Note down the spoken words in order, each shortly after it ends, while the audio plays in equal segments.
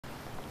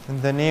In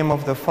the name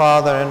of the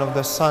Father, and of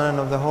the Son, and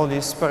of the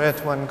Holy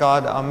Spirit, one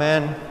God,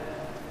 Amen.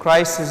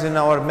 Christ is in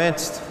our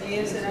midst. He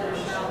is and ever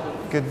shall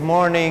be. Good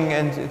morning,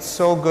 and it's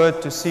so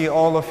good to see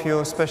all of you,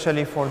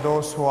 especially for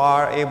those who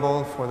are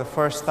able for the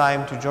first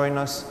time to join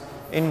us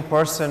in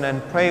person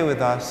and pray with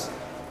us.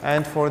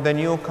 And for the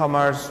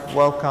newcomers,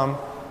 welcome.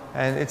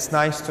 And it's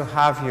nice to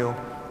have you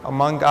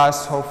among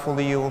us.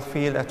 Hopefully you will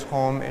feel at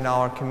home in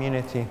our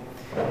community.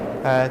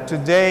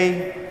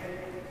 Today,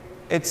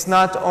 it's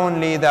not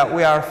only that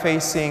we are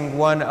facing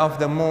one of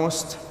the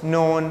most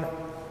known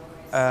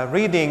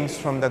readings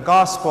from the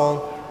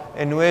Gospel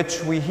in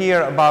which we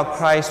hear about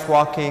Christ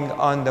walking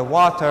on the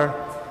water.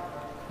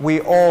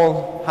 We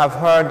all have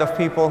heard of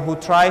people who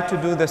try to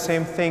do the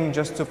same thing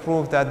just to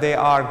prove that they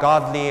are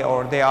godly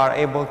or they are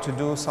able to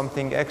do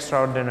something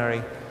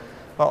extraordinary.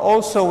 But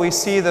also we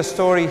see the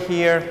story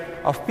here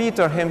of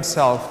Peter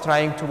himself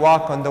trying to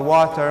walk on the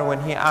water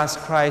when he asked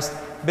Christ,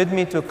 "Bid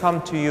me to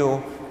come to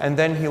you." And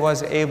then he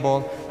was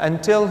able,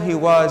 until he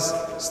was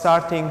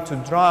starting to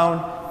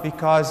drown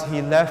because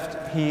he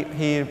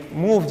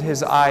moved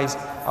his eyes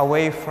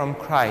away from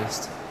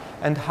Christ.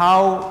 And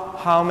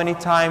how many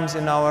times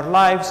in our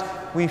lives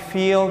we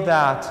feel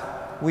that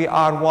we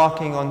are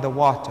walking on the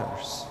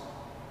waters.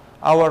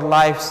 Our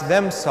lives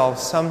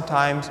themselves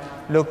sometimes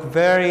look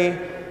very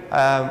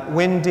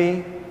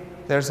windy.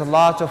 There's a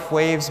lot of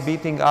waves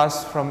beating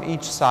us from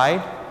each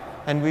side,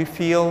 and we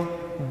feel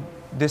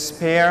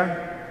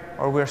despair,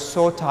 or we're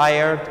so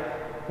tired,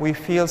 we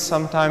feel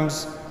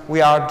sometimes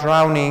we are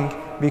drowning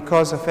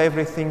because of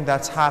everything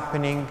that's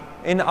happening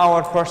in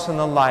our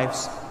personal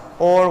lives,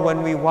 or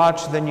when we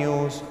watch the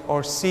news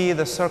or see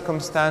the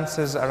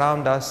circumstances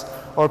around us,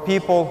 or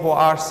people who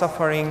are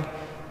suffering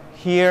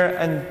here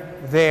and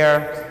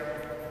there,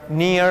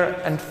 near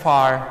and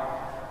far.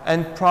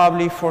 And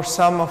probably for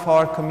some of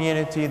our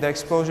community, the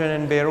explosion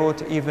in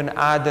Beirut even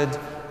added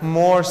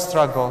more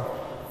struggle,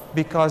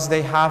 because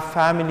they have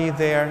family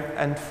there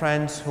and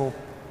friends who,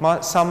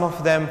 some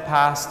of them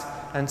passed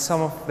and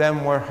some of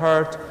them were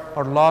hurt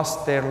or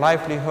lost their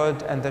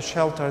livelihood and the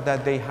shelter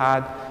that they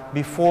had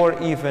before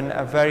even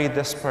a very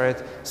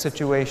desperate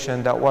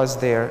situation that was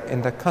there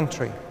in the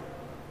country.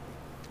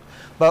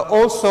 But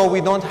also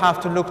we don't have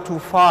to look too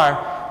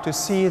far to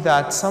see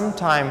that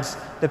sometimes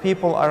the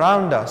people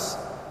around us,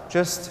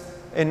 just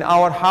in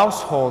our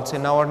households,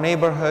 in our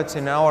neighborhoods,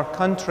 in our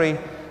country,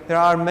 there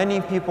are many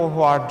people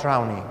who are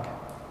drowning.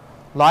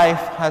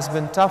 Life has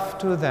been tough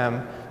to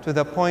them, to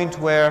the point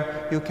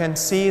where you can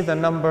see the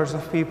numbers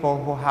of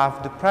people who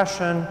have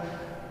depression,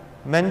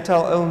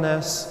 mental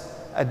illness,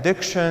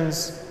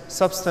 addictions,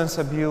 substance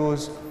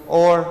abuse,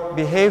 or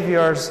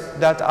behaviors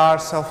that are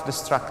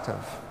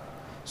self-destructive.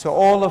 So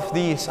all of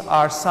these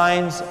are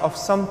signs of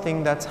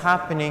something that's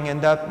happening, and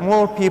that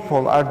more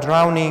people are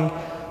drowning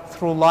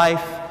through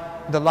life,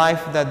 the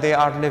life that they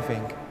are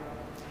living.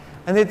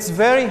 And it's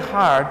very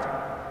hard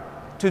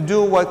to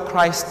do what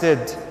Christ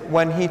did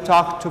when he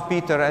talked to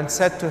Peter and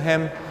said to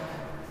him,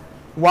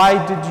 "Why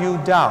did you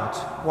doubt?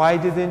 Why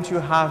didn't you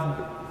have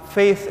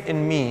faith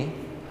in me?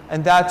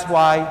 And that's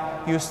why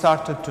you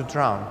started to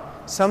drown."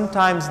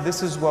 Sometimes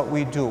this is what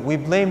we do. We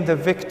blame the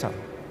victim.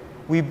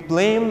 We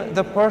blame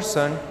the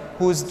person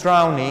who's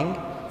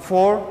drowning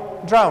for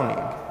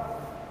drowning.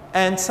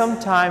 And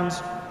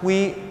sometimes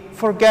we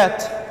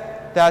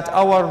forget that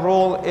our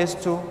role is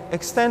to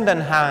extend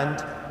a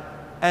hand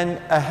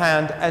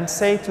and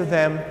say to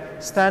them,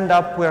 "Stand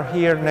up, we're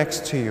here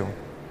next to you."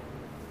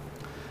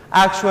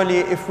 Actually,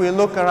 if we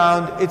look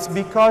around, it's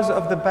because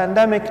of the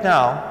pandemic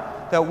now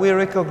that we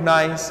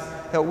recognize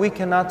that we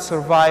cannot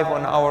survive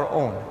on our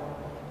own.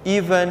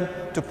 Even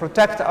to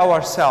protect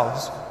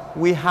ourselves,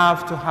 we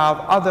have to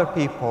have other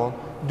people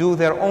do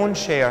their own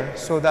share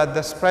so that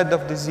the spread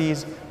of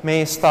disease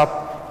may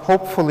stop,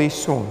 hopefully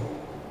soon.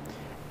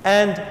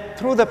 And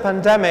through the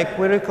pandemic,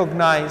 we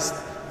recognized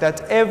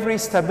that every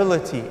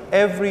stability,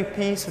 every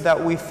peace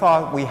that we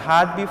thought we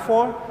had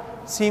before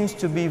seems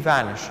to be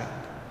vanishing.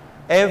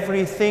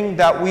 Everything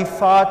that we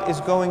thought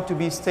is going to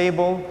be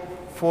stable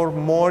for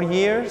more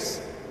years,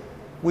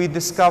 we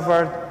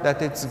discovered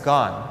that it's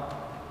gone.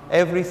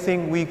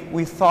 Everything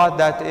we thought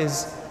that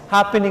is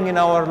happening in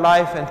our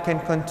life and can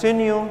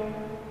continue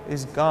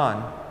is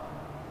gone.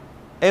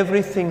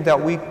 Everything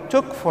that we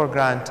took for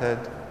granted,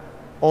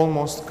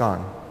 almost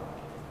gone.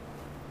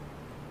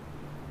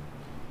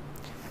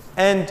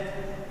 And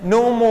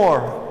no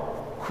more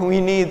we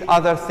need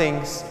other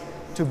things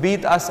to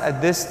beat us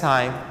at this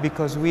time,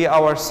 because we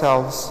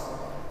ourselves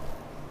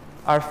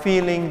are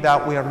feeling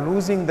that we are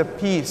losing the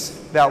peace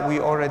that we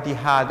already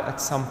had at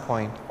some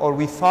point, or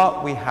we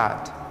thought we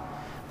had.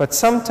 But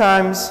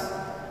sometimes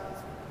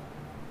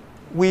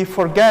we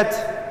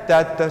forget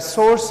that the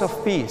source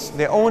of peace,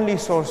 the only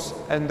source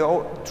and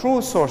the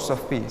true source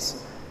of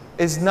peace,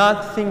 is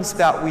not things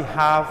that we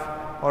have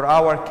or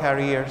our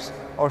careers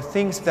or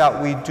things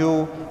that we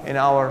do in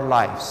our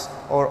lives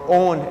or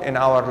own in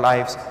our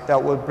lives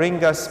that will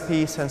bring us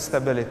peace and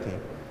stability.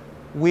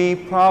 We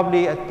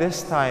probably at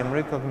this time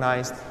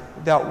recognize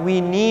that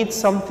we need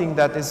something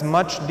that is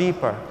much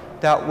deeper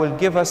that will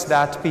give us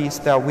that peace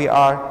that we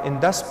are in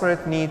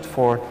desperate need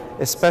for,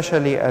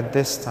 especially at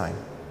this time.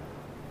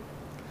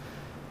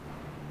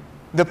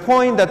 The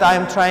point that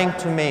I'm trying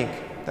to make,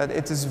 that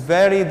it is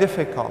very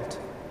difficult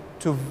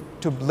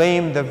to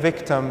blame the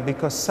victim,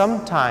 because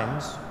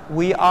sometimes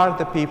we are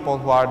the people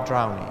who are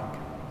drowning.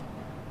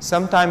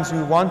 Sometimes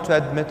we want to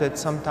admit it,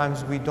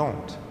 sometimes we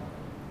don't.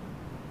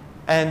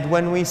 And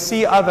when we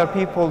see other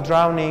people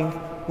drowning,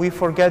 we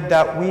forget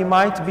that we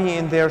might be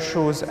in their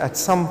shoes at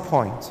some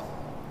point.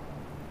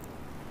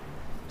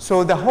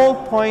 So the whole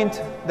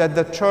point that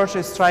the church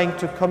is trying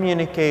to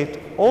communicate,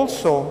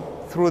 also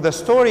through the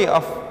story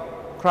of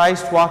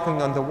Christ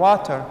walking on the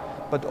water,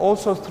 but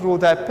also through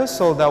the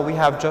epistle that we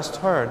have just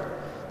heard,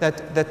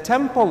 that the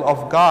temple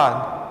of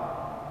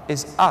God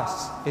is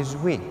us, is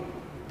we,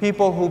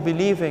 people who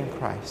believe in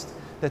Christ.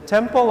 The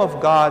temple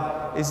of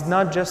God is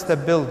not just a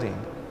building,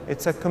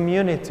 it's a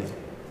community.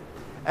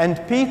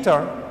 And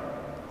Peter,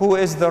 who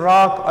is the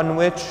rock on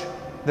which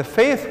the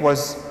faith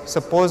was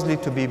supposedly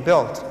to be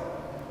built,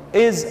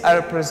 is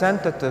a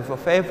representative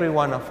of every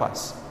one of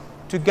us,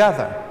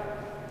 together.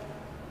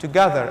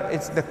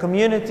 The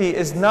community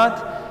is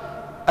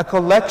not a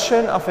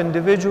collection of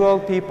individual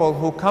people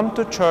who come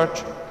to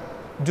church,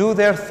 do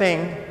their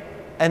thing,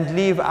 and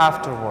leave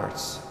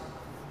afterwards.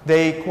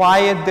 They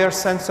quiet their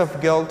sense of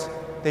guilt.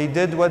 They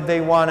did what they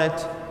wanted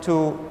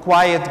to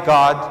quiet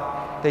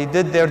God. They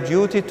did their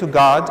duty to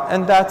God,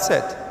 and that's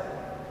it.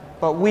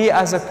 But we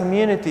as a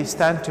community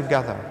stand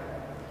together.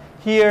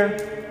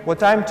 Here,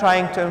 what I'm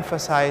trying to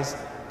emphasize,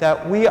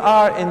 that we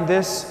are in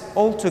this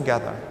all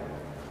together.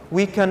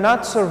 We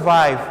cannot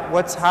survive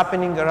what's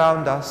happening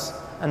around us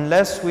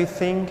unless we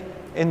think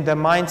in the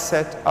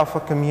mindset of a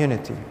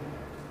community.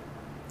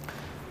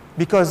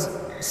 Because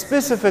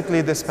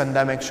specifically this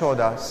pandemic showed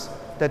us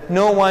that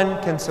no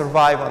one can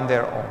survive on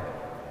their own.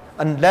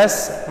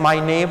 Unless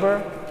my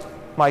neighbor,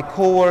 my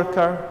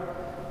coworker,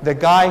 the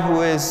guy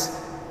who is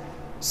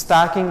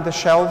stacking the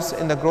shelves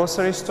in the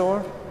grocery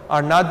store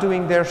are not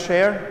doing their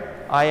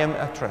share, I am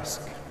at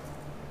risk.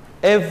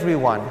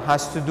 Everyone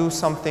has to do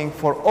something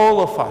for all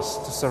of us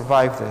to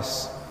survive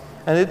this.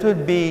 And it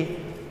would be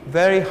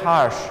very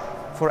harsh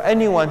for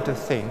anyone to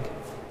think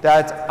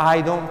that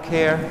I don't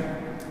care,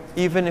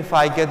 even if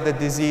I get the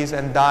disease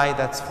and die,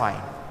 that's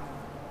fine.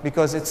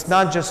 Because it's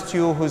not just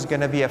you who's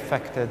going to be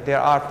affected. There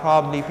are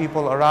probably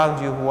people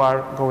around you who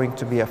are going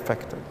to be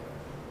affected.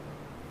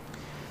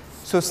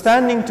 So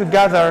standing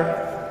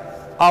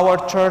together,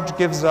 our church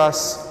gives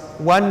us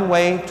one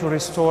way to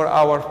restore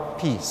our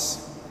peace.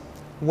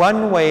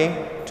 One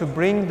way to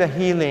bring the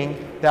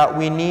healing that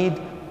we need,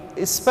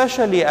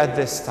 especially at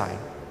this time.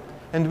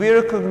 And we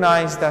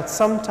recognize that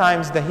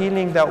sometimes the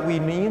healing that we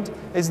need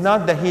is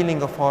not the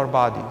healing of our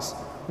bodies.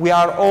 We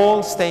are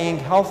all staying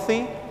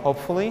healthy,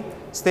 hopefully,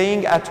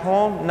 staying at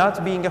home,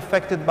 not being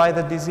affected by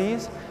the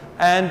disease,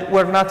 and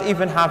we're not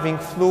even having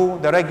flu,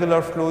 the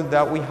regular flu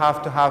that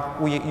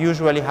we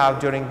usually have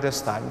during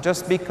this time,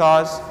 just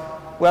because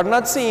we're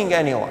not seeing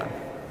anyone.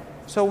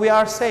 So we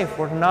are safe,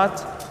 we're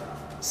not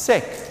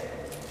sick.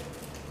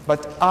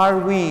 But are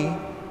we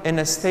in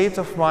a state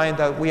of mind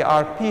that we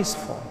are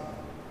peaceful?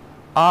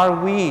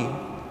 Are we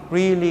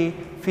really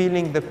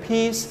feeling the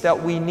peace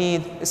that we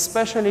need,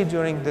 especially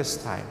during this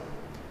time?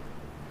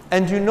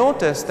 And you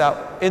notice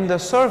that in the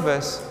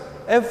service,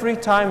 every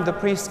time the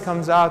priest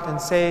comes out and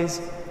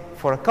says,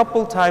 for a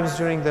couple times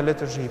during the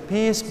liturgy,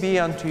 peace be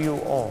unto you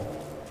all.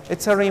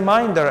 It's a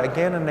reminder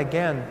again and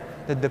again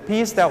that the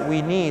peace that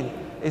we need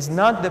is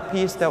not the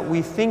peace that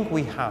we think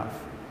we have.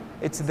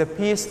 It's the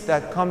peace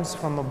that comes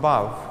from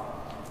above.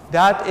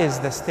 That is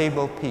the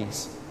stable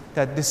peace,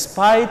 that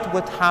despite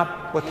what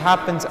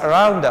happens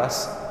around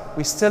us,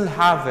 we still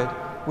have it.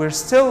 We're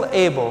still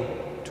able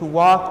to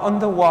walk on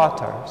the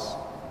waters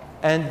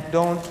and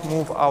don't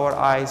move our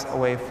eyes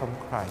away from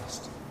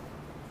Christ.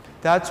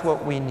 That's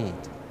what we need.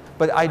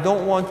 But I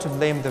don't want to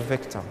blame the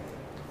victim.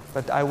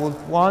 But I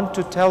would want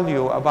to tell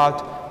you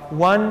about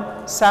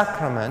one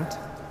sacrament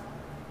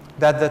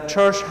that the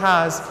church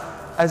has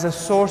as a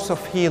source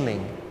of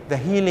healing, the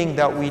healing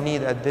that we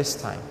need at this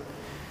time.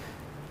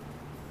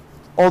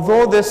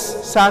 Although this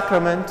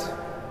sacrament,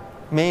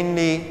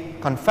 mainly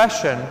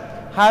confession,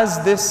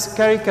 has this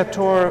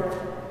caricature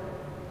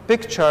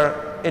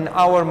picture in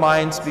our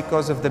minds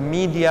because of the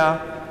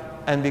media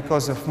and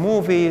because of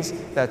movies,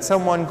 that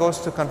someone goes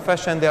to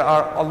confession, there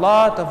are a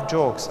lot of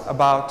jokes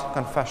about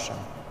confession.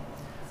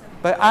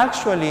 But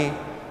actually,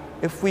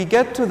 if we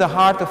get to the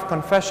heart of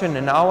confession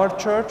in our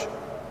church,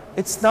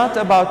 it's not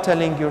about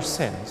telling your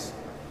sins.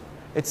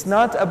 It's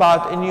not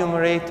about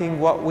enumerating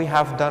what we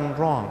have done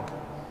wrong.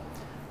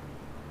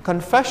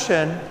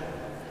 Confession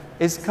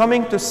is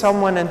coming to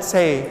someone and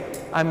say,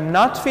 I'm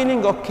not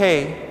feeling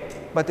okay,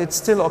 but it's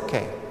still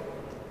okay.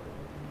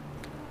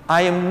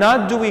 I am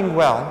not doing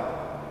well,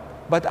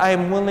 but I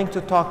am willing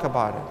to talk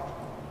about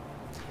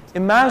it.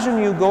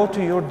 Imagine you go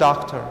to your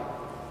doctor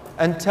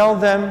and tell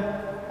them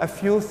a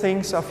few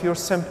things of your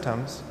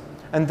symptoms,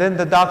 and then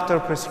the doctor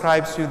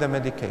prescribes you the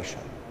medication.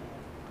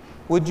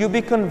 Would you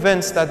be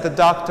convinced that the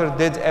doctor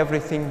did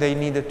everything they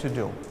needed to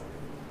do?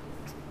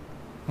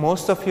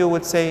 Most of you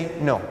would say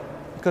no,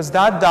 because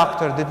that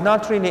doctor did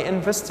not really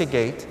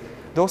investigate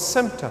those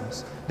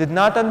symptoms, did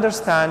not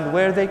understand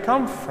where they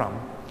come from,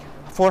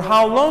 for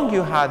how long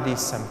you had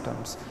these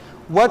symptoms,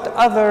 what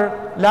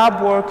other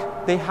lab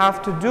work they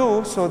have to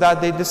do so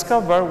that they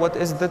discover what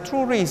is the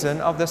true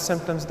reason of the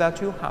symptoms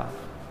that you have.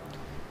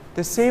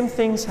 The same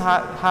things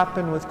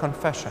happen with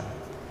confession.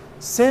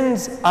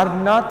 Sins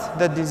are not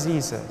the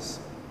diseases.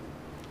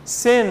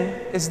 Sin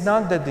is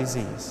not the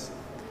disease.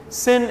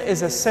 Sin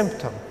is a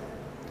symptom.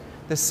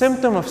 The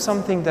symptom of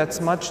something that's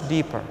much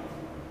deeper.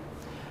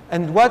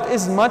 And what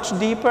is much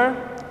deeper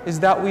is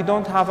that we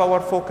don't have our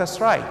focus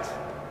right.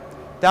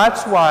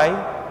 That's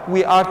why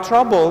we are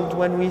troubled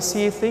when we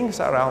see things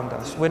around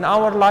us. When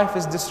our life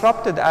is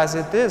disrupted as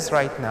it is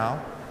right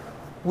now,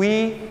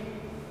 we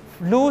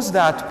lose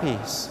that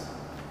peace.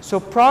 So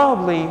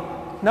probably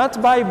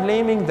not by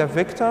blaming the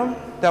victim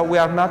that we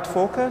are not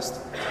focused,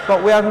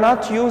 but we are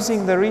not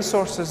using the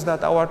resources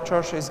that our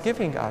church is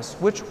giving us.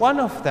 Which one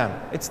of them?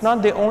 It's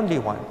not the only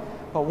one,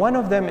 but one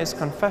of them is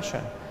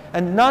confession.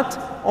 And not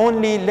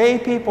only lay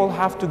people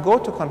have to go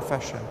to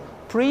confession,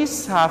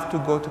 priests have to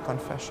go to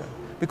confession,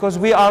 because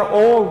we are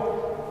all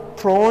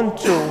prone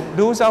to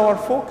lose our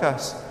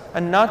focus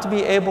and not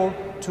be able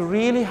to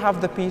really have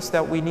the peace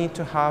that we need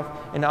to have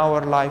in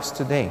our lives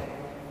today.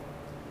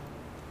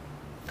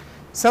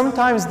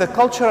 Sometimes the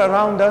culture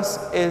around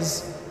us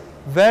is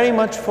very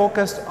much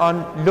focused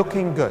on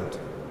looking good.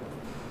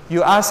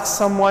 You ask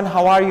someone,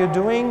 how are you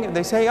doing?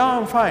 They say, oh,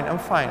 I'm fine,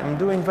 I'm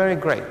doing very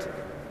great,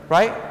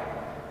 right?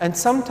 And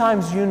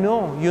sometimes you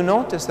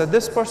notice that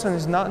this person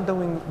is not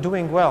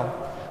doing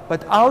well.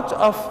 But out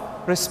of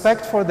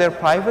respect for their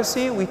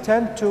privacy, we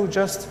tend to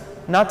just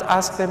not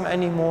ask them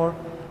anymore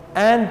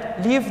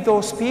and leave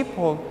those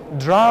people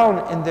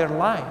drown in their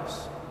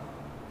lives.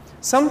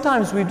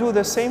 Sometimes we do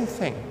the same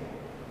thing.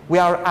 We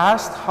are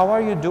asked, how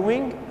are you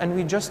doing? And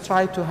we just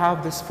try to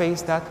have this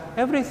face that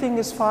everything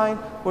is fine,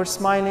 we're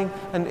smiling,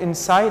 and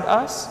inside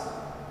us,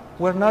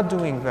 we're not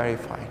doing very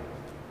fine.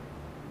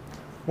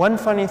 One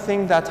funny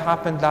thing that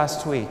happened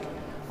last week,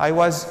 I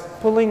was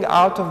pulling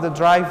out of the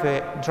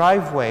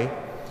driveway,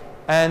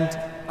 and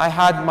I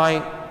had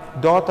my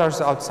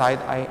daughters outside.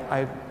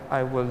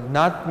 I will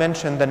not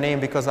mention the name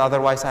because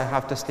otherwise I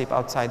have to sleep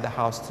outside the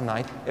house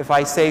tonight if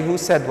I say who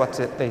said what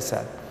they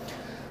said.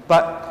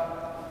 But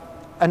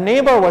a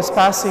neighbor was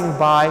passing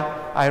by.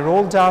 I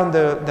rolled down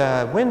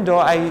the window.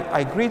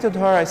 I greeted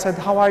her. I said,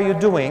 how are you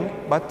doing?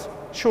 But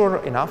sure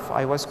enough,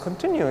 I was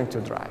continuing to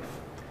drive.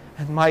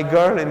 And my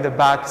girl in the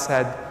back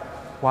said,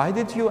 why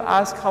did you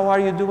ask how are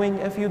you doing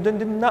if you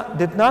did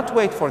not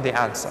wait for the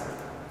answer?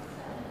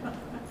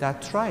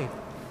 That's right.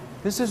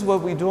 This is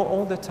what we do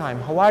all the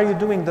time. How are you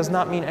doing does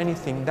not mean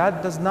anything.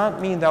 That does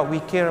not mean that we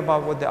care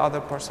about what the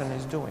other person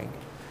is doing.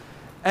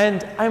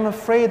 And I'm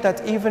afraid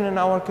that even in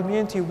our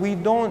community, we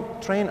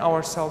don't train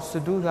ourselves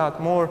to do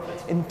that more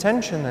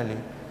intentionally.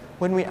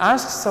 When we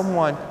ask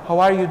someone, how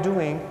are you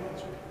doing?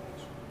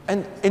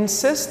 And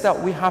insist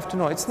that we have to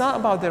know. It's not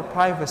about their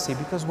privacy,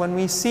 because when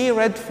we see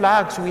red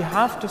flags, we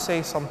have to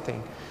say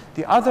something.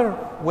 The other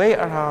way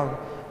around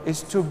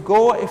is to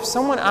go, if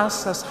someone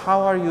asks us,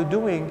 how are you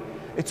doing?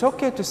 It's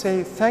okay to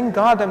say, thank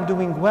God I'm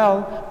doing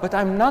well, but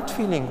I'm not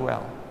feeling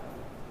well.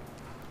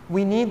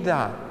 We need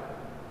that.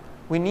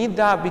 We need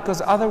that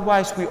because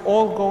otherwise we're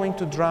all going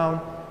to drown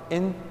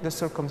in the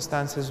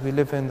circumstances we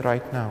live in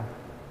right now.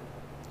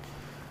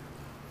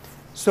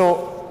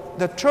 So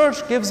the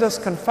church gives us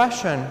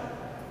confession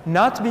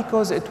not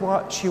because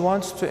she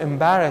wants to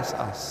embarrass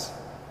us.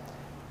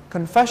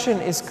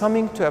 Confession is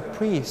coming to a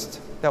priest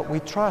that we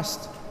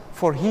trust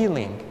for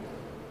healing.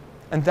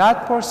 And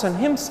that person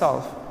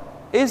himself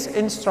is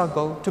in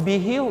struggle to be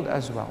healed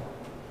as well.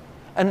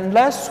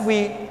 Unless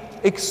we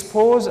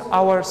expose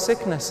our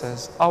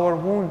sicknesses, our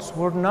wounds,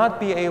 will not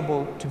be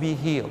able to be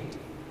healed.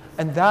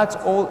 And that's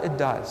all it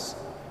does.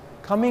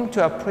 Coming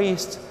to a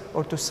priest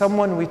or to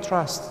someone we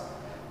trust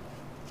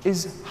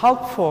is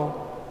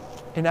helpful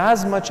in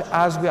as much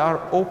as we are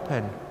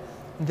open.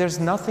 There's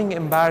nothing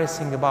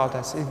embarrassing about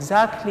us.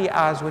 Exactly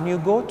as when you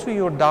go to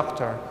your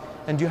doctor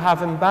and you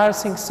have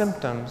embarrassing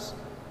symptoms,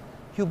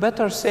 you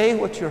better say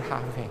what you're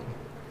having.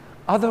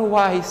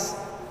 Otherwise,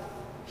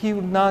 he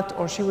would not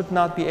or she would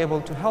not be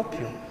able to help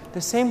you.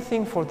 The same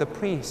thing for the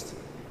priest.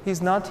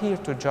 He's not here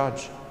to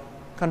judge.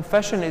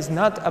 Confession is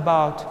not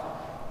about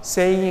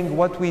saying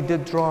what we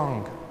did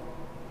wrong,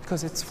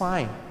 because it's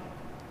fine.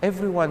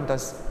 Everyone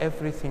does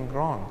everything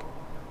wrong.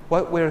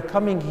 What we're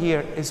coming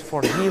here is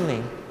for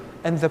healing.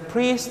 And the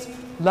priest,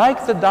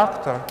 like the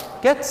doctor,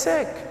 gets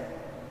sick.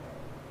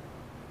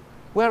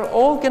 We're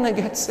all going to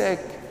get sick.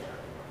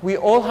 We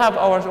all have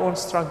our own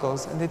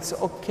struggles, and it's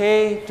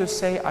okay to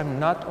say, I'm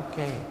not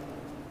okay,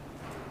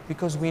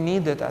 because we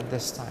need it at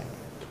this time.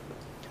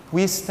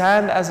 We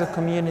stand as a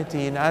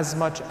community in as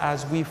much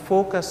as we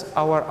focus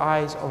our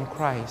eyes on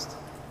Christ.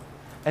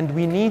 And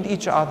we need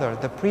each other.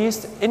 The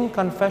priest in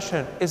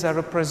confession is a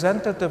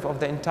representative of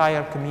the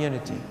entire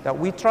community that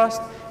we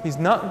trust. He's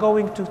not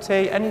going to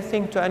say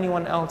anything to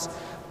anyone else,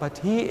 but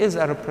he is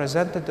a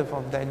representative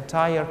of the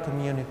entire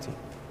community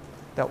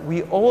that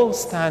we all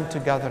stand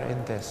together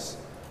in this.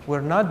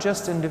 We're not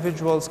just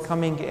individuals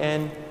coming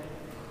in,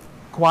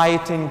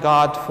 quieting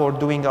God for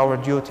doing our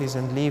duties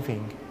and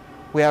leaving.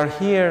 We are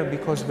here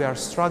because we are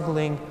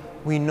struggling.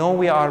 We know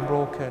we are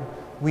broken.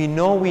 We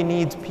know we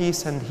need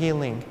peace and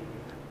healing.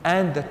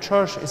 And the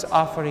church is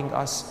offering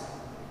us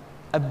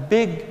a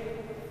big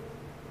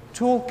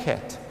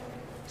toolkit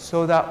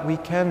so that we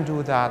can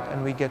do that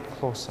and we get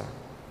closer.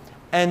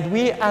 And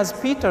we, as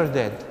Peter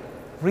did,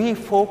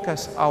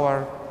 refocus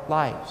our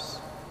lives.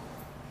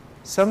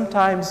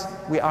 Sometimes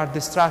we are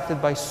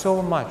distracted by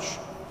so much.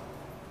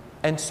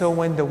 And so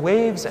when the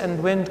waves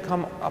and wind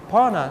come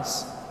upon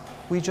us,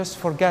 we just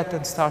forget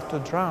and start to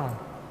drown.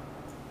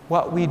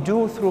 What we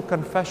do through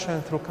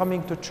confession, through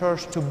coming to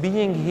church, to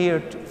being here,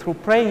 through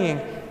praying,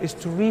 is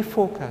to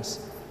refocus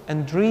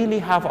and really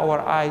have our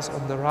eyes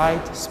on the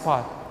right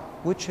spot,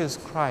 which is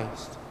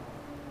Christ.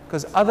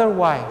 Because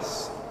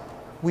otherwise,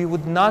 we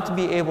would not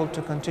be able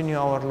to continue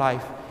our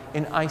life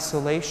in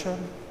isolation,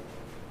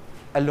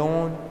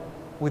 alone,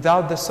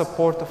 without the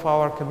support of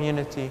our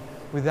community,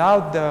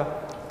 without the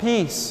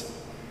peace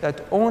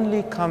that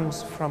only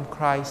comes from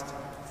Christ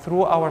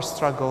through our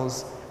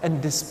struggles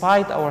and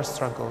despite our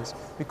struggles,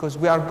 because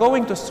we are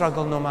going to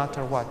struggle no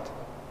matter what.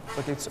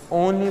 But it's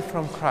only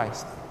from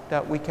Christ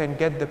that we can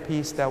get the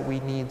peace that we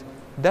need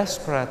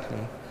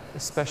desperately,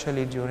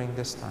 especially during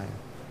this time.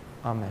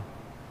 Amen.